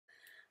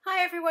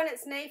Hi everyone,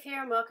 it's Niamh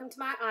here and welcome to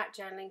my art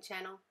journaling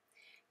channel.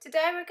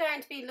 Today we're going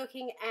to be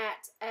looking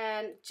at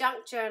a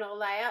junk journal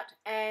layout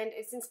and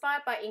it's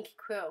inspired by Inkie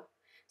Quill.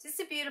 So this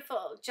is a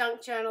beautiful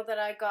junk journal that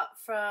I got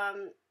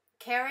from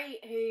Kerry,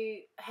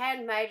 who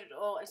handmade it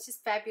all. It's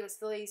just fabulous,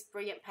 all these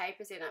brilliant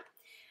papers in it.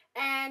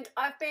 And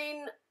I've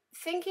been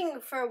thinking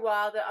for a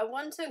while that I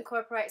want to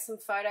incorporate some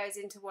photos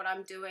into what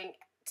I'm doing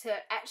to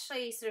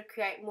actually sort of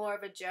create more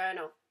of a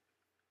journal.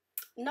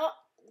 Not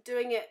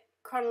doing it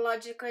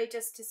chronologically,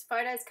 just as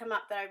photos come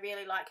up that I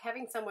really like,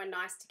 having somewhere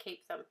nice to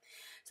keep them.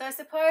 So I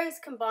suppose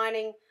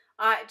combining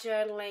art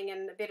journaling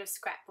and a bit of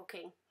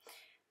scrapbooking.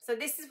 So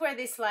this is where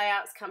this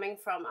layout's coming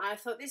from. I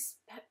thought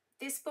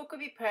this book would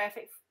be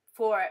perfect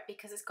for it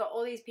because it's got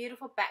all these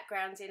beautiful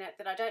backgrounds in it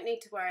that I don't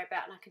need to worry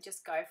about and I can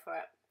just go for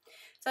it.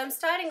 So I'm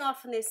starting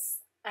off on this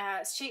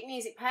sheet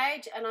music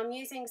page and I'm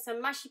using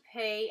some Mushy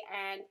Pea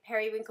and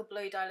Periwinkle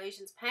Blue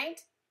Dilutions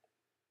paint.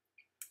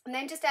 And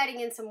then just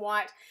adding in some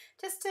white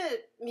just to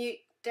mute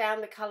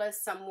down the colours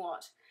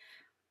somewhat.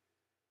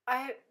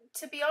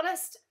 To be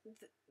honest,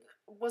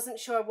 wasn't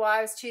sure why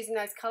I was choosing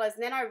those colours,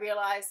 and then I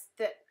realised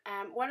that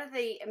one of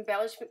the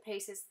embellishment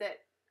pieces that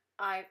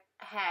I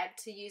had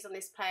to use on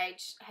this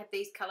page had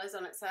these colours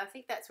on it, so I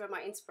think that's where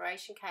my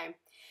inspiration came.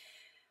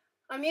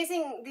 I'm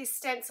using this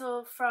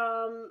stencil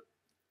from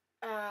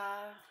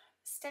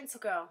Stencil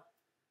Girl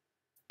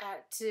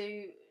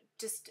to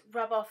just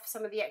rub off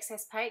some of the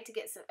excess paint to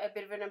get a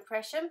bit of an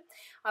impression.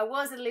 I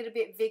was a little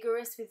bit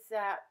vigorous with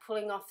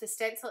pulling off the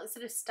stencil. It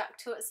sort of stuck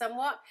to it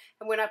somewhat,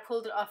 and when I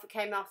pulled it off it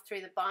came off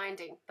through the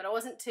binding, but I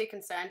wasn't too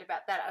concerned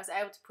about that. I was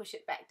able to push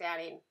it back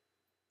down in.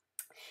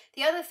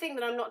 The other thing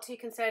that I'm not too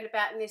concerned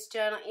about in this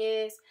journal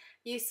is,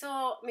 you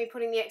saw me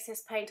putting the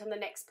excess paint on the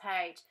next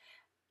page.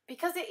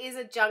 Because it is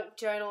a junk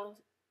journal,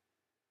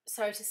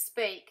 so to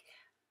speak,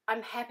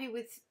 I'm happy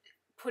with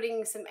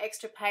putting some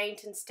extra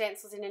paint and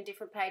stencils in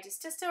different pages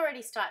just to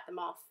already start them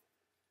off.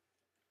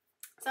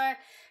 So,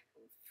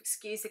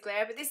 excuse the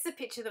glare, but this is a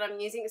picture that I'm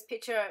using. This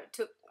picture I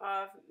took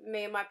of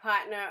me and my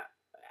partner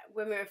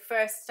when we were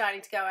first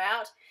starting to go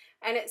out,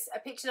 and it's a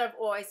picture that I've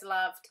always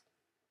loved.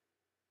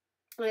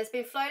 And it's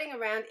been floating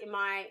around in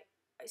my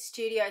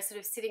studio, sort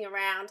of sitting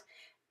around,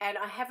 and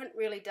I haven't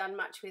really done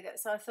much with it.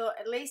 So I thought,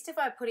 at least if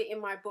I put it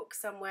in my book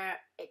somewhere,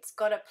 it's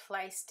got a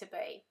place to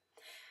be.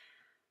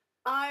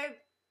 I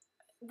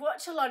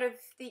watch a lot of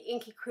the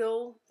Inkie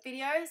Quill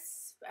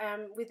videos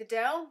with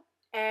Adele,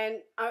 and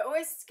I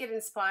always get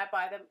inspired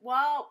by them.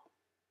 While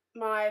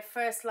my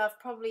first love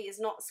probably is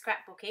not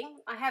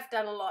scrapbooking, I have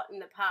done a lot in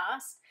the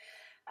past.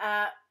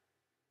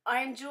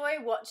 I enjoy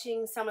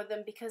watching some of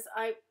them because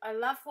I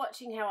love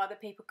watching how other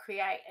people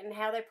create and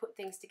how they put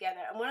things together.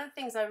 And one of the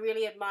things I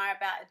really admire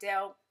about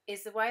Adele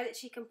is the way that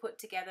she can put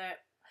together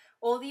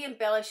all the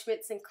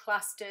embellishments and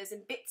clusters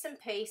and bits and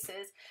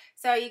pieces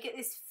so you get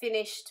this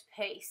finished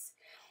piece.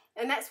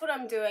 And that's what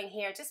I'm doing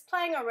here, just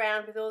playing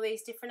around with all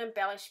these different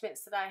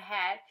embellishments that I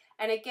had.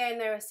 And again,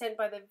 they were sent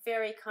by the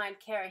very kind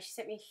Kerry. She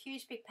sent me a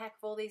huge big pack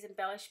of all these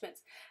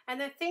embellishments.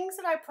 And they're things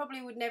that I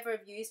probably would never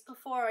have used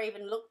before or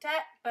even looked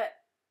at, but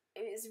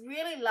it was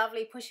really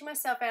lovely pushing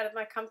myself out of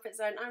my comfort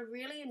zone. I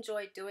really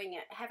enjoyed doing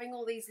it, having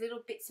all these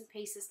little bits and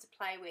pieces to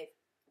play with.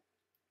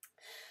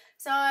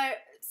 So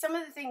some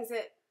of the things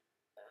that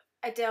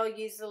Adele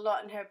uses a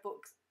lot in her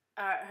books,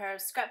 her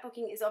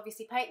scrapbooking, is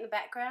obviously paint in the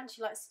background.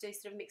 She likes to do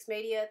sort of mixed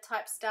media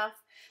type stuff.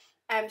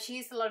 She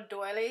uses a lot of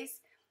doilies.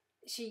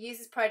 She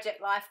uses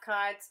project life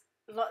cards,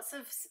 lots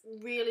of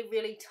really,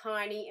 really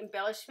tiny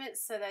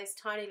embellishments, so those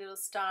tiny little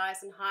stars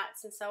and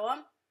hearts and so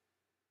on.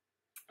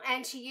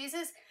 And she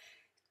uses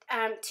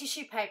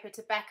tissue paper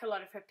to back a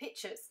lot of her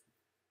pictures.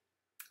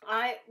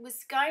 I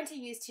was going to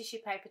use tissue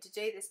paper to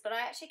do this, but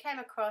I actually came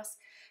across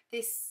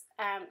this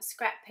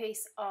scrap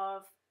piece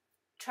of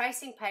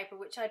tracing paper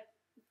which I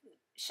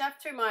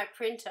shoved through my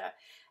printer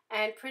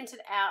and printed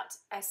out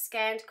a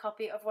scanned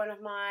copy of one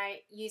of my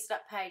used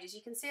up pages.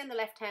 You can see on the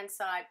left hand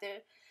side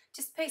the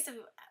just a piece of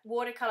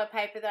watercolor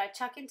paper that I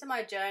chuck into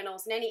my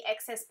journals, and any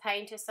excess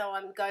paint or so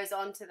on goes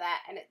onto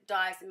that and it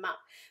dyes them up.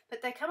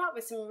 But they come up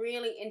with some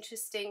really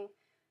interesting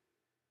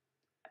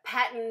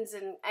patterns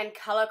and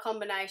color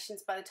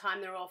combinations by the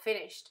time they're all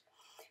finished.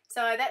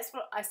 So that's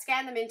what I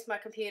scan them into my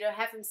computer,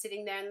 have them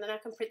sitting there, and then I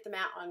can print them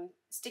out on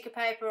sticker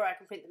paper, or I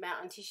can print them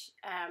out on tissue,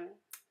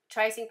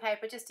 tracing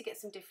paper, just to get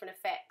some different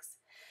effects.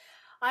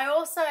 I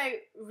also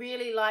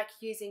really like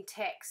using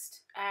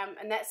text,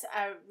 and that's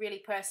a really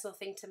personal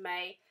thing to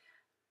me.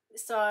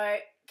 So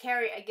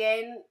Kerry,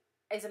 again,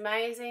 is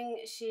amazing.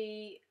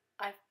 She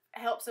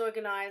helps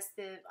organise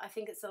I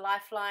think it's the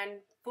Lifeline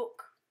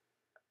book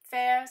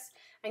fairs,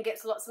 and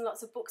gets lots and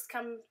lots of books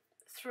come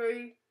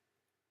through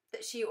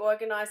that she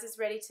organises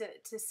ready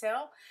to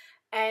sell.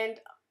 And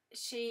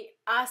she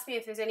asked me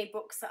if there's any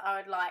books that I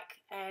would like,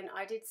 and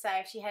I did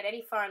say if she had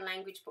any foreign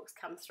language books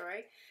come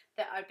through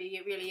that I'd be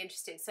really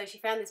interested. So she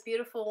found this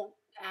beautiful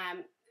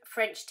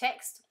French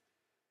text,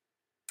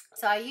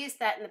 so I used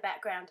that in the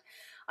background.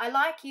 I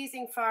like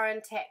using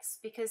foreign text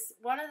because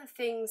one of the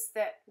things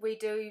that we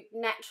do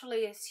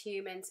naturally as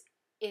humans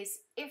is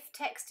if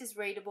text is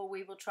readable,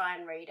 we will try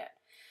and read it.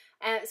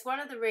 And it's one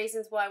of the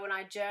reasons why when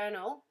I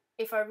journal,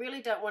 if I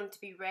really don't want it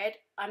to be read,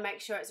 I make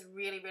sure it's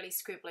really, really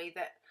scribbly,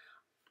 that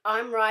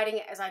I'm writing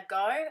it as I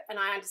go and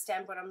I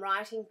understand what I'm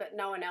writing, but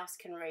no one else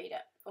can read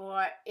it.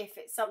 Or if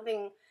it's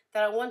something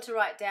that I want to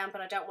write down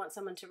but I don't want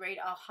someone to read,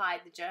 I'll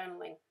hide the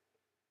journaling.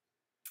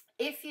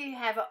 If you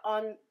have it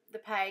on the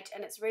page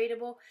and it's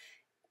readable,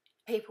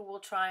 people will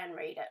try and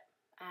read it.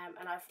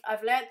 And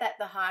I've learnt that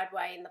the hard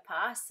way in the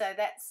past, so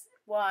that's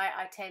why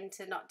I tend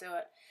to not do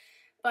it.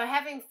 By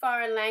having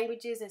foreign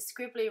languages and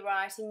scribbly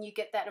writing, you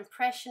get that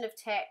impression of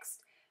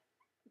text,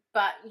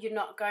 but you're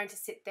not going to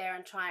sit there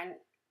and try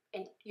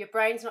and your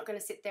brain's not going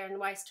to sit there and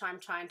waste time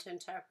trying to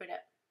interpret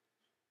it.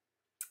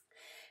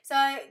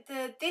 So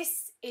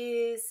this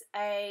is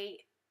a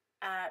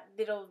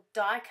little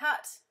die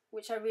cut,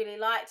 which I really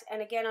liked,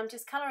 and again I'm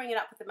just colouring it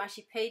up with the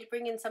Mushy P to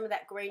bring in some of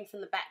that green from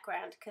the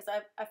background, because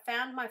I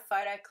found my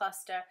photo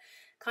cluster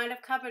kind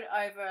of covered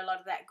over a lot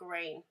of that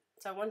green,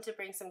 so I wanted to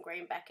bring some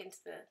green back into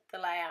the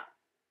layout.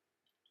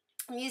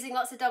 I'm using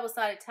lots of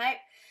double-sided tape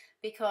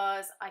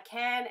because I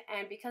can,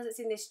 and because it's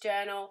in this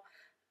journal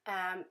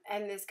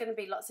and there's going to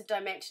be lots of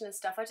dimension and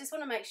stuff, I just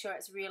want to make sure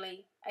it's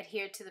really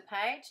adhered to the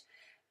page.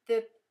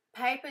 The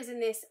papers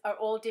in this are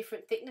all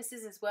different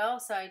thicknesses as well,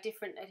 so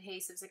different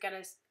adhesives are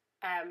going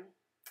to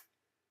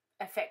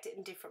affect it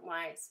in different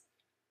ways.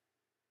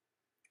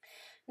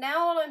 Now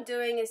all I'm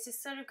doing is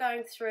just sort of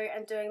going through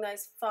and doing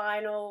those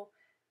final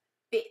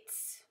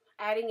bits,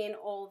 adding in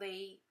all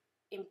the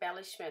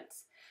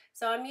embellishments.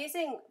 So I'm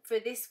using, for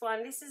this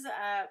one, this is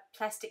a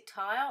plastic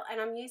tile,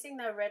 and I'm using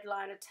the red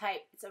liner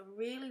tape. It's a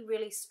really,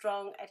 really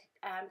strong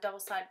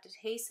double-sided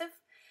adhesive.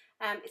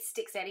 It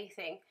sticks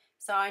anything.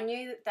 So I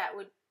knew that that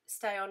would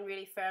stay on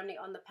really firmly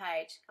on the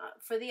page.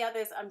 For the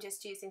others, I'm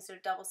just using sort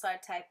of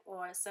double-sided tape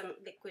or some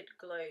liquid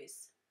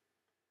glues.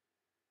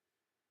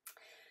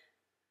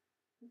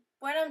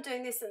 When I'm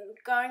doing this and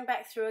going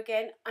back through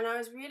again, and I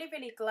was really,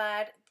 really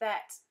glad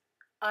that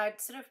I'd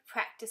sort of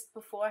practiced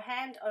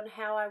beforehand on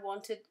how I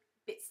wanted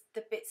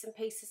the bits and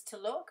pieces to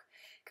look,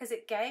 because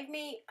it gave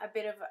me a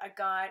bit of a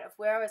guide of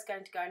where I was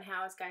going to go and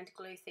how I was going to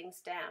glue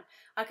things down.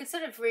 I could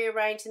sort of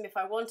rearrange them if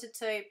I wanted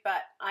to,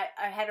 but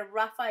I had a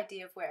rough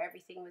idea of where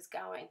everything was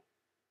going.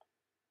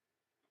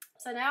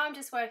 So now I'm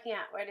just working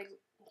out where to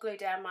glue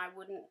down my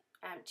wooden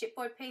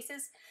chipboard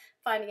pieces,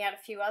 finding out a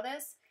few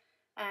others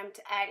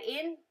to add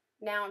in.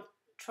 Now I'm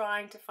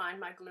trying to find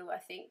my glue, I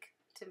think,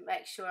 to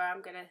make sure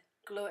I'm going to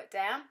glue it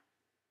down.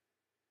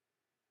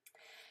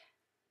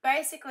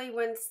 Basically,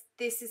 once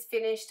this is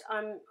finished,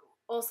 I'm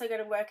also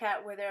going to work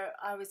out whether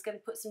I was going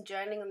to put some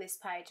journaling on this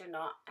page or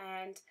not,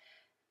 and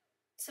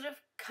sort of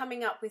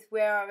coming up with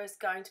where I was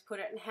going to put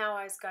it and how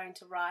I was going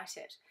to write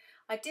it.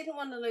 I didn't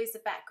want to lose the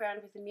background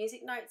with the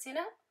music notes in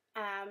it,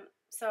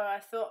 so I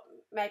thought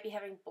maybe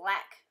having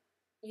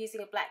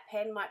using a black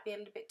pen might be a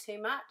little bit too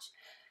much.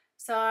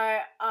 So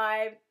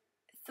I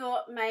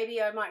thought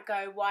maybe I might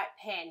go white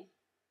pen.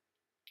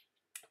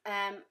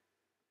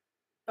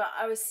 But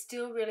I was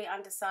still really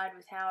undecided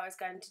with how I was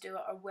going to do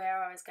it or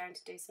where I was going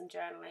to do some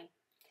journaling.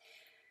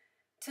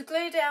 To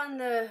glue down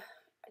the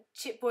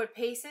chipboard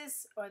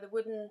pieces or the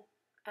wooden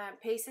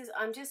pieces,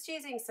 I'm just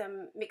using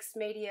some mixed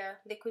media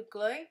liquid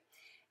glue.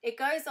 It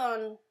goes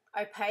on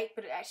opaque,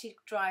 but it actually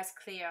dries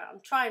clear. I'm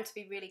trying to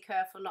be really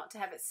careful not to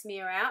have it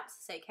smear out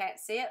so you can't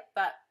see it,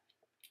 but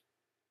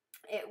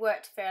it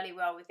worked fairly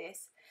well with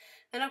this.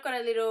 Then I've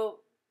got a little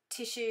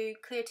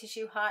clear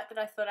tissue heart that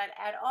I thought I'd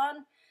add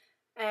on,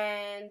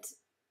 and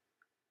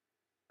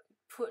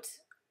put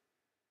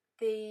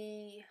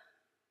I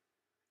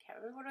can't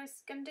remember what I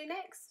was going to do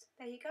next.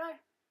 There you go.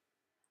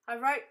 I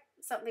wrote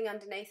something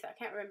underneath it. I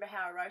can't remember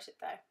how I wrote it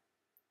though.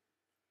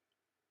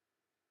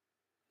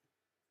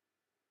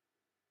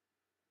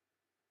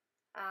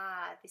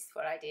 This is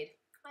what I did.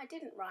 I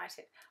didn't write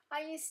it.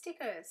 I used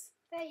stickers.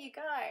 There you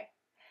go.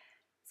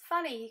 It's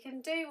funny, you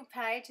can do a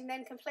page and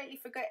then completely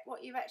forget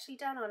what you've actually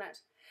done on it.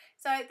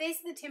 So these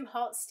are the Tim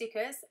Holtz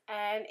stickers,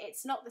 and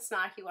it's not the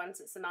snarky ones,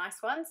 it's the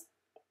nice ones.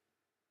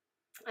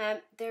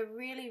 They're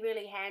really,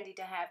 really handy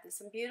to have. There's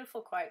some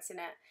beautiful quotes in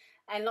it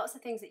and lots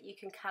of things that you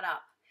can cut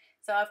up.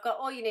 So I've got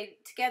all you need.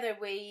 Together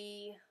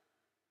we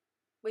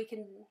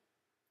can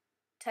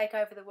take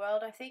over the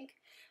world, I think.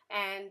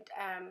 And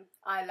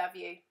I love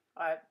you.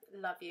 I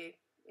love you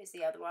is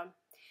the other one.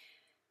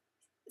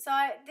 So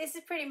this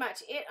is pretty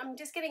much it. I'm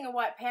just getting a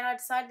white pen. I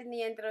decided in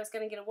the end that I was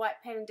going to get a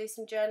white pen and do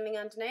some journaling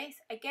underneath.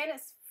 Again,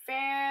 it's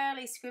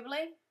fairly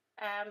scribbly,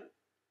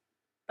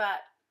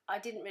 but I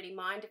didn't really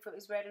mind if it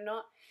was red or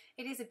not.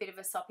 It is a bit of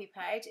a soppy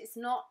page. It's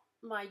not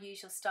my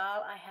usual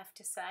style, I have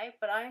to say,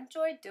 but I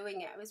enjoyed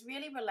doing it. It was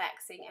really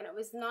relaxing, and it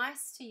was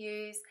nice to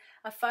use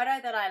a photo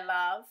that I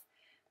love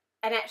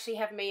and actually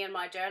have me in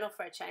my journal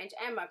for a change,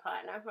 and my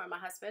partner or my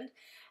husband,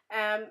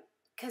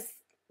 because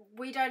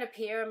we don't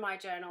appear in my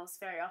journals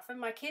very often.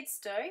 My kids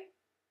do.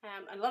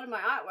 A lot of my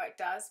artwork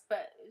does,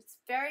 but it's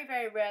very,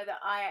 very rare that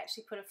I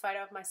actually put a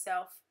photo of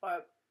myself or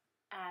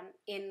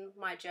in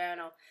my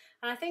journal.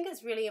 And I think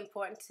it's really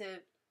important to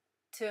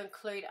to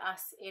include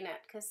us in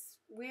it, because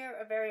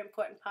we're a very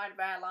important part of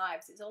our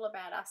lives. It's all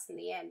about us in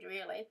the end,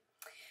 really.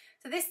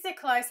 So this is a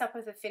close-up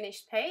of the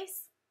finished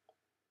piece.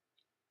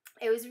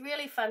 It was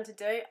really fun to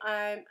do.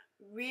 I'm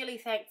really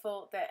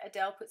thankful that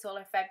Adele puts all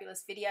her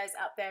fabulous videos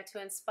up there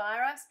to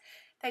inspire us.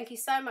 Thank you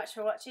so much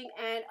for watching,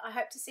 and I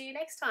hope to see you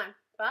next time.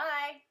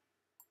 Bye!